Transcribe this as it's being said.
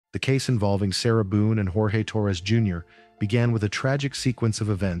The case involving Sarah Boone and Jorge Torres Jr. began with a tragic sequence of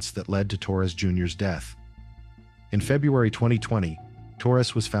events that led to Torres Jr.'s death. In February 2020,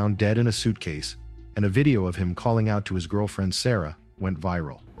 Torres was found dead in a suitcase, and a video of him calling out to his girlfriend Sarah went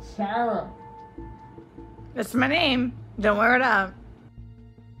viral. Sarah. That's my name. Don't wear it out.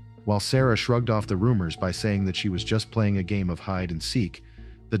 While Sarah shrugged off the rumors by saying that she was just playing a game of hide and seek,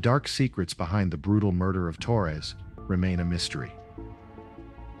 the dark secrets behind the brutal murder of Torres remain a mystery.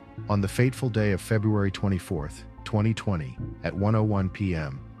 On the fateful day of February 24th, 2020, at 1:01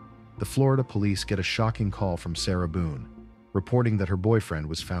 p.m., the Florida police get a shocking call from Sarah Boone, reporting that her boyfriend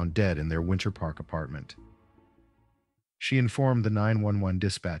was found dead in their Winter Park apartment. She informed the 911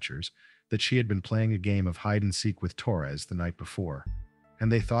 dispatchers that she had been playing a game of hide and seek with Torres the night before,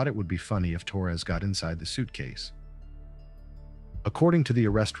 and they thought it would be funny if Torres got inside the suitcase. According to the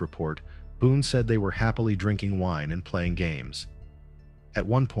arrest report, Boone said they were happily drinking wine and playing games. At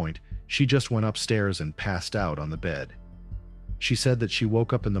one point, she just went upstairs and passed out on the bed. She said that she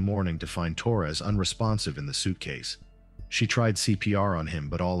woke up in the morning to find Torres unresponsive in the suitcase. She tried CPR on him,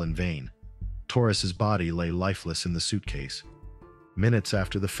 but all in vain. Torres's body lay lifeless in the suitcase. Minutes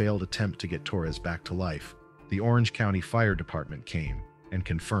after the failed attempt to get Torres back to life, the Orange County Fire Department came and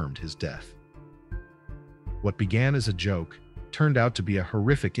confirmed his death. What began as a joke turned out to be a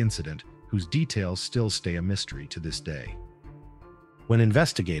horrific incident whose details still stay a mystery to this day. When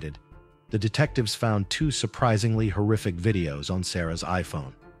investigated, the detectives found two surprisingly horrific videos on Sarah's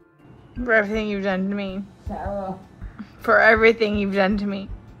iPhone. For everything you've done to me. Sarah. For everything you've done to me.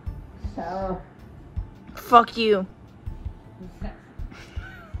 Sarah. Fuck you.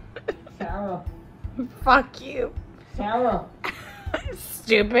 Sarah. Fuck you. Sarah.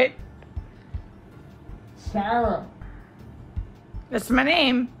 Stupid. Sarah. That's my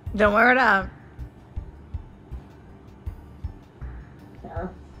name. Don't wear it out. Sarah.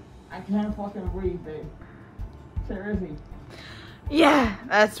 I can't fucking breathe, babe. Seriously. Yeah,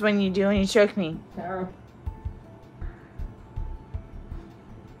 that's when you do when you choke me. Sarah.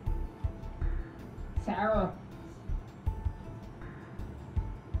 Sarah.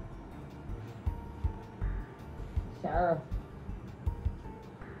 Sarah.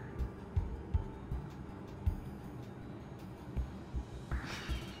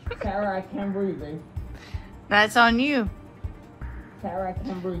 Sarah, I can't breathe, babe. That's on you. Sarah, I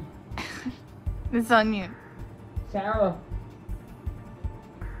can't breathe. It's on you. Sarah.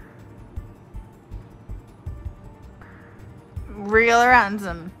 Real or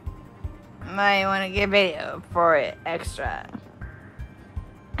ransom. I want to get video for it extra.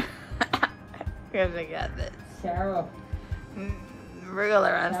 Because I got this. Sarah. Real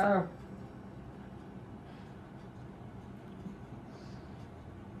or ransom. Sarah.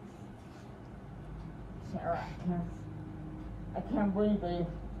 Sarah, I can't breathe, babe.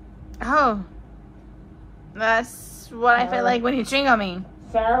 Oh. That's what I feel like when you ching on me.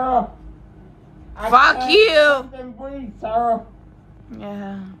 Sarah. Fuck you. I can't breathe, Sarah.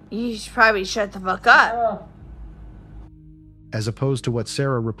 Yeah. You should probably shut the fuck up. Sarah. As opposed to what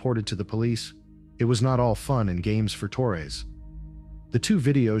Sarah reported to the police, it was not all fun and games for Torres. The two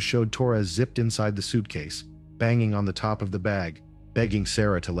videos showed Torres zipped inside the suitcase, banging on the top of the bag, begging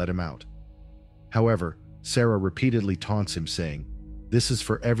Sarah to let him out. However, Sarah repeatedly taunts him, saying, "This is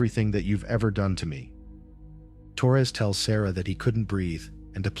for everything that you've ever done to me." Torres tells Sarah that he couldn't breathe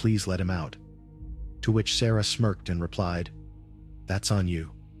and to please let him out, to which Sarah smirked and replied, "That's on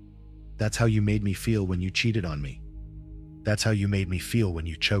you. That's how you made me feel when you cheated on me. That's how you made me feel when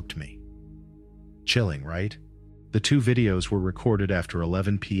you choked me." Chilling, right? The two videos were recorded after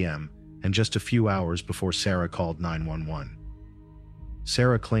 11 p.m. and just a few hours before Sarah called 911.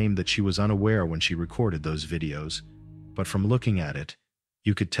 Sarah claimed that she was unaware when she recorded those videos, but from looking at it,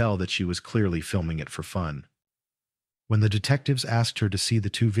 you could tell that she was clearly filming it for fun. When the detectives asked her to see the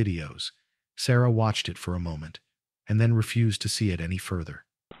two videos, Sarah watched it for a moment and then refused to see it any further.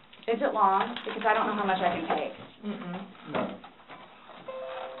 Is it long? Because I don't know how much I can take. No.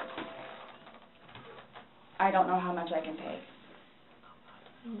 I don't know how much I can take.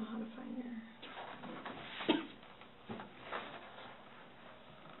 I don't know how to find her.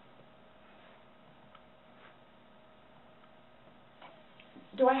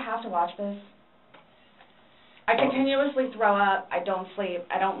 Do I have to watch this? I continuously throw up. I don't sleep.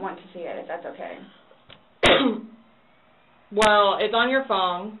 I don't want to see it, if that's okay. Well, it's on your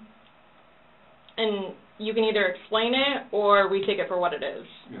phone, and you can either explain it or we take it for what it is.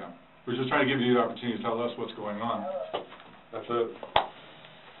 Yeah. We're just trying to give you the opportunity to tell us what's going on. That's it.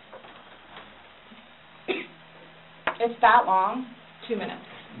 It's that long? 2 minutes.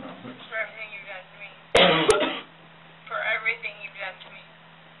 No. For everything you've done to me. For everything you've done to me.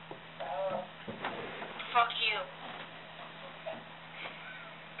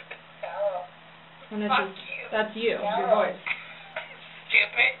 And this Fuck is, you. that's you, your voice.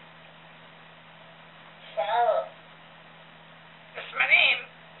 Stupid. Sarah. That's my name.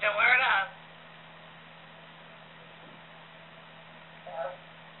 Don't wear it out. Sarah,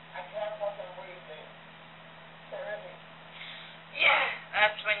 I can't fucking breathe, babe. Seriously. Yeah,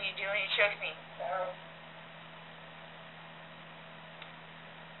 that's when you do when you choke me. Sarah.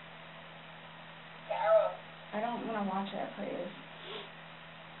 Sarah. I don't want to watch it, please.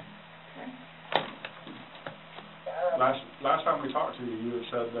 Okay. Sarah. Last time we talked to you, you had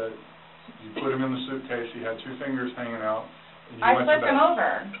said that you put him in the suitcase, he had 2 fingers hanging out, and you I went flipped to him bed. over.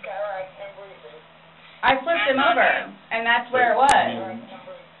 Sarah, I can't breathe, babe. I flipped him over, and that's where it was. And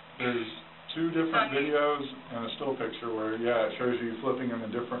there's 2 different videos and a still picture where, yeah, it shows you flipping him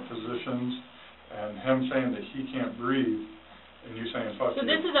in different positions, and him saying that he can't breathe, and you saying fuck So you.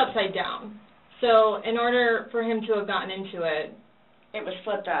 this is upside down. So in order for him to have gotten into it, It was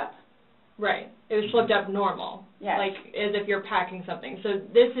flipped up. right, it was flipped up normal. Yes. Like as if you're packing something. So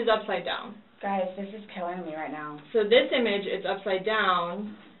this is upside down. Guys, this is killing me right now. So this image is upside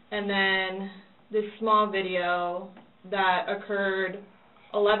down, and then this small video that occurred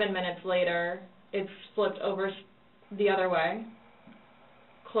 11 minutes later, it's flipped over the other way,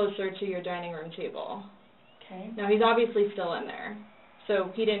 closer to your dining room table. Okay. Now he's obviously still in there.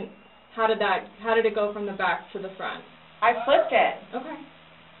 So he didn't, how did it go from the back to the front? I flipped it. Okay.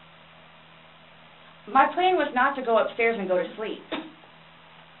 My plan was not to go upstairs and go to sleep,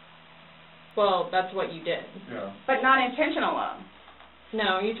 Well, that's what you did. Yeah. but not intentional though.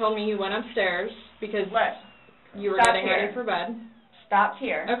 No, you told me you went upstairs because What? you were Stop getting here. ready for bed. Stopped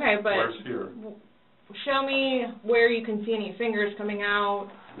here. Okay, but Where's here? show me where you can see any fingers coming out,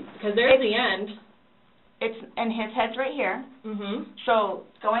 because there's the end. It's, and his head's right here. Mhm. So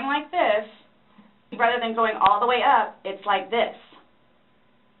going like this, rather than going all the way up, it's like this.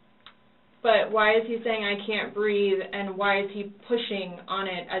 But why is he saying I can't breathe, and why is he pushing on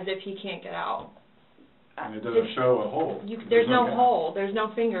it as if he can't get out? And it doesn't show a hole. There's no gap. hole. There's no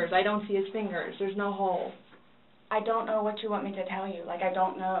fingers. I don't see his fingers. There's no hole. I don't know what you want me to tell you. Like, I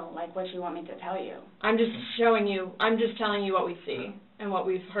don't know, like, what you want me to tell you. I'm just showing you. I'm just telling you what we see and what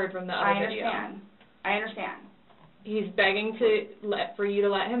we've heard from the other I video. understand. I understand. He's begging for you to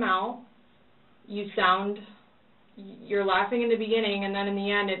let him out. You're laughing in the beginning, and then in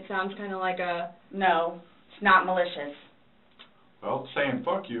the end, it sounds kind of like a. No, it's not malicious. Well, saying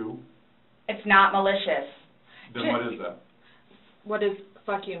fuck you, It's not malicious. then what is that? What does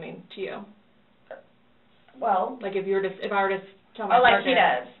 "fuck you" mean to you? Well, Like if I were to tell my like he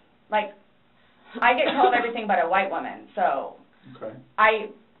partner. does. Like, I get called everything but a white woman, so Okay.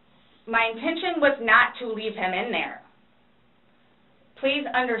 my intention was not to leave him in there. Please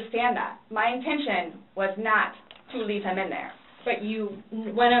understand that. My intention was not to leave him in there. But you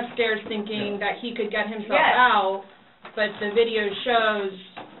went upstairs thinking that he could get himself Yes. out, but the video shows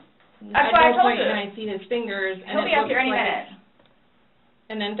That's at what I no told point you. can I see his fingers. And He'll it be up looks here any like minute.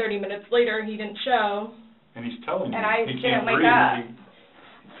 And then 30 minutes later, he didn't show. And he's telling you And I he didn't can't wake breathe.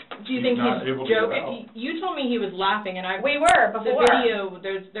 up. Do you He's think not he's able to get joking? out. You told me he was laughing, and We were the before. video,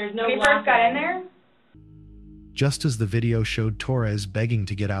 there's no When we laughing. first got in there, Just as the video showed Torres begging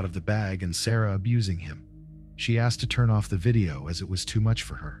to get out of the bag and Sarah abusing him, she asked to turn off the video as it was too much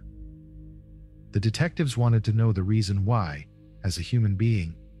for her. The detectives wanted to know the reason why, as a human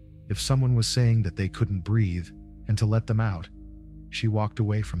being, if someone was saying that they couldn't breathe and to let them out, she walked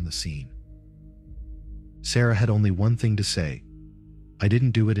away from the scene. Sarah had only one thing to say: "I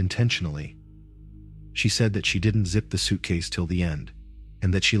didn't do it intentionally." She said that she didn't zip the suitcase till the end,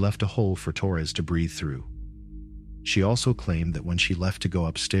 and that she left a hole for Torres to breathe through. She also claimed that when she left to go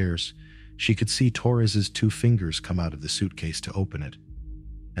upstairs, she could see Torres's 2 fingers come out of the suitcase to open it,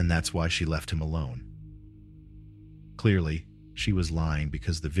 and that's why she left him alone. Clearly, she was lying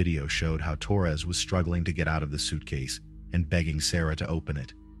because the video showed how Torres was struggling to get out of the suitcase and begging Sarah to open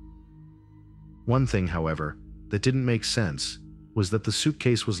it. One thing, however, that didn't make sense was that the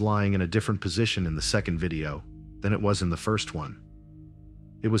suitcase was lying in a different position in the second video than it was in the first one.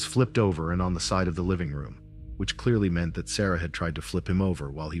 It was flipped over and on the side of the living room, which clearly meant that Sarah had tried to flip him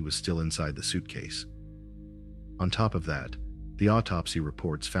over while he was still inside the suitcase. On top of that, the autopsy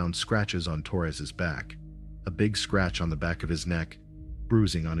reports found scratches on Torres's back, a big scratch on the back of his neck,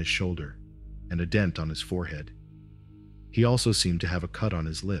 bruising on his shoulder, and a dent on his forehead. He also seemed to have a cut on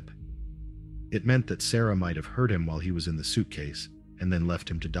his lip. It meant that Sarah might have hurt him while he was in the suitcase and then left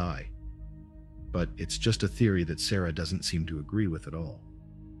him to die. But it's just a theory that Sarah doesn't seem to agree with at all.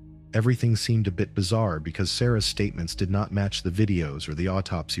 Everything seemed a bit bizarre because Sarah's statements did not match the videos or the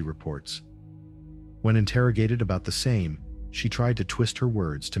autopsy reports. When interrogated about the same, she tried to twist her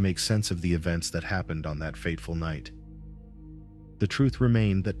words to make sense of the events that happened on that fateful night. The truth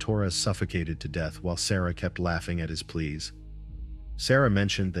remained that Torres suffocated to death while Sarah kept laughing at his pleas. Sarah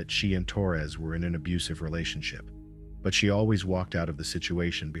mentioned that she and Torres were in an abusive relationship, but she always walked out of the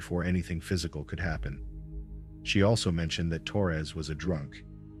situation before anything physical could happen. She also mentioned that Torres was a drunk,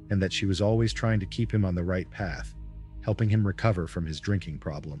 and that she was always trying to keep him on the right path, helping him recover from his drinking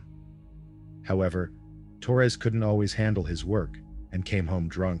problem. However, Torres couldn't always handle his work and came home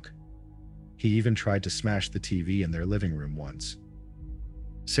drunk. He even tried to smash the TV in their living room once.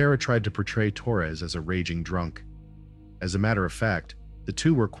 Sarah tried to portray Torres as a raging drunk. As a matter of fact, the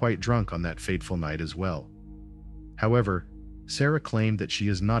two were quite drunk on that fateful night as well. However, Sarah claimed that she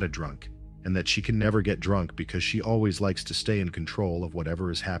is not a drunk and that she can never get drunk because she always likes to stay in control of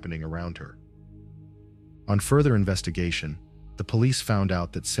whatever is happening around her. On further investigation, the police found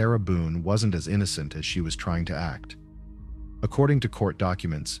out that Sarah Boone wasn't as innocent as she was trying to act. According to court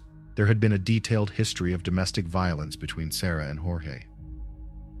documents, there had been a detailed history of domestic violence between Sarah and Jorge.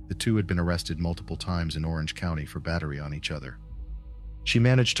 The two had been arrested multiple times in Orange County for battery on each other. She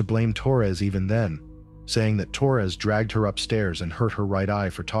managed to blame Torres even then, saying that Torres dragged her upstairs and hurt her right eye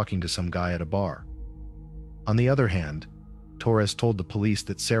for talking to some guy at a bar. On the other hand, Torres told the police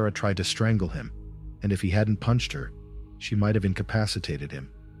that Sarah tried to strangle him, and if he hadn't punched her, she might have incapacitated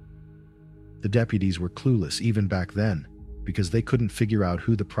him. The deputies were clueless even back then, because they couldn't figure out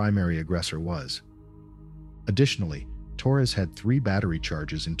who the primary aggressor was. Additionally, Torres had 3 battery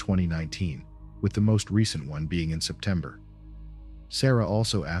charges in 2019, with the most recent one being in September. Sarah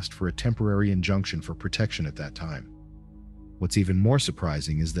also asked for a temporary injunction for protection at that time. What's even more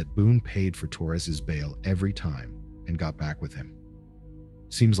surprising is that Boone paid for Torres's bail every time and got back with him.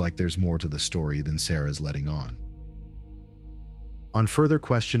 Seems like there's more to the story than Sarah's letting on. On further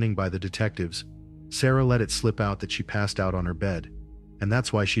questioning by the detectives, Sarah let it slip out that she passed out on her bed, and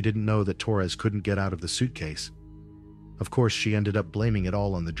that's why she didn't know that Torres couldn't get out of the suitcase. Of course, she ended up blaming it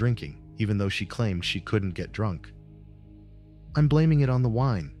all on the drinking, even though she claimed she couldn't get drunk. "I'm blaming it on the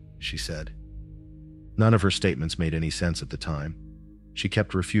wine," she said. None of her statements made any sense at the time. She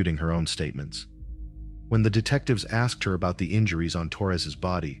kept refuting her own statements. When the detectives asked her about the injuries on Torres's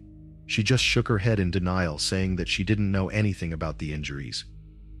body, she just shook her head in denial, saying that she didn't know anything about the injuries,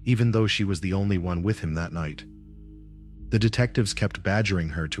 even though she was the only one with him that night. The detectives kept badgering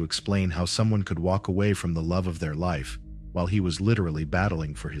her to explain how someone could walk away from the love of their life while he was literally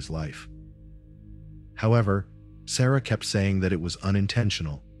battling for his life. However, Sarah kept saying that it was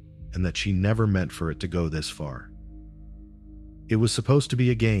unintentional and that she never meant for it to go this far. It was supposed to be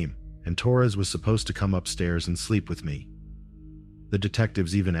a game, and Torres was supposed to come upstairs and sleep with me. The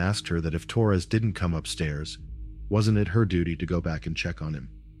detectives even asked her that if Torres didn't come upstairs, wasn't it her duty to go back and check on him?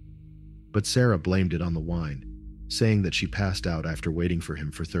 But Sarah blamed it on the wine, saying that she passed out after waiting for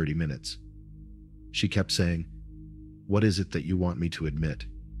him for 30 minutes. She kept saying, "What is it that you want me to admit?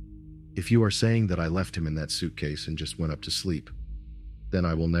 If you are saying that I left him in that suitcase and just went up to sleep, then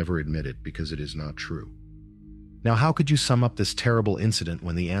I will never admit it because it is not true." Now, how could you sum up this terrible incident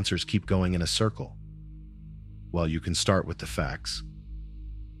when the answers keep going in a circle? Well, you can start with the facts.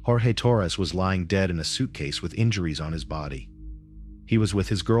 Jorge Torres was lying dead in a suitcase with injuries on his body. He was with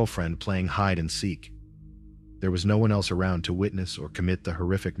his girlfriend playing hide and seek. There was no one else around to witness or commit the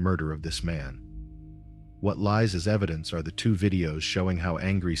horrific murder of this man. What lies as evidence are the 2 videos showing how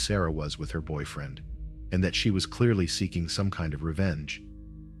angry Sarah was with her boyfriend, and that she was clearly seeking some kind of revenge.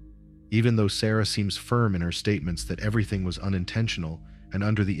 Even though Sarah seems firm in her statements that everything was unintentional and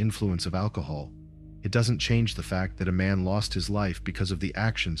under the influence of alcohol, it doesn't change the fact that a man lost his life because of the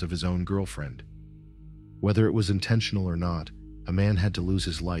actions of his own girlfriend. Whether it was intentional or not, a man had to lose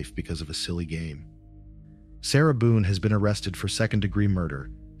his life because of a silly game. Sarah Boone has been arrested for second-degree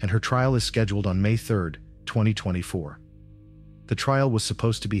murder, and her trial is scheduled on May 3rd, 2024. The trial was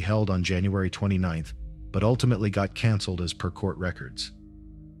supposed to be held on January 29th, but ultimately got canceled as per court records.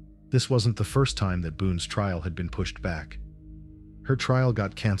 This wasn't the first time that Boone's trial had been pushed back. Her trial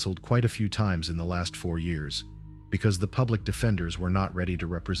got canceled quite a few times in the last 4 years, because the public defenders were not ready to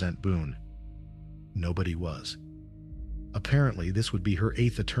represent Boone. Nobody was. Apparently, this would be her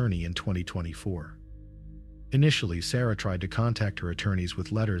 8th attorney in 2024. Initially, Sarah tried to contact her attorneys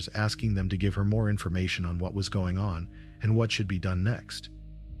with letters asking them to give her more information on what was going on and what should be done next.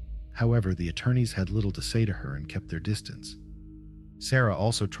 However, the attorneys had little to say to her and kept their distance. Sarah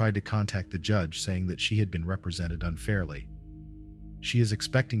also tried to contact the judge, saying that she had been represented unfairly. She is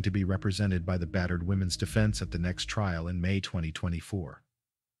expecting to be represented by the battered women's defense at the next trial in May 2024.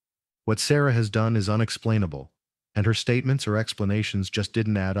 What Sarah has done is unexplainable, and her statements or explanations just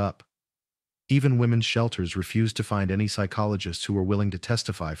didn't add up. Even women's shelters refused to find any psychologists who were willing to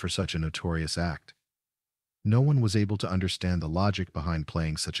testify for such a notorious act. No one was able to understand the logic behind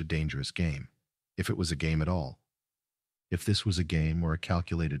playing such a dangerous game, if it was a game at all. If this was a game or a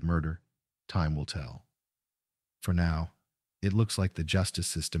calculated murder, time will tell. For now, it looks like the justice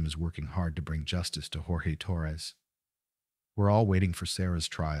system is working hard to bring justice to Jorge Torres. We're all waiting for Sarah's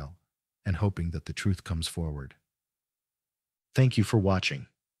trial and hoping that the truth comes forward. Thank you for watching.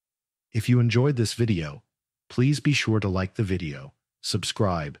 If you enjoyed this video, please be sure to like the video,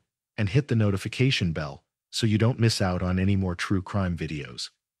 subscribe, and hit the notification bell so you don't miss out on any more true crime videos.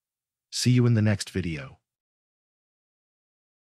 See you in the next video.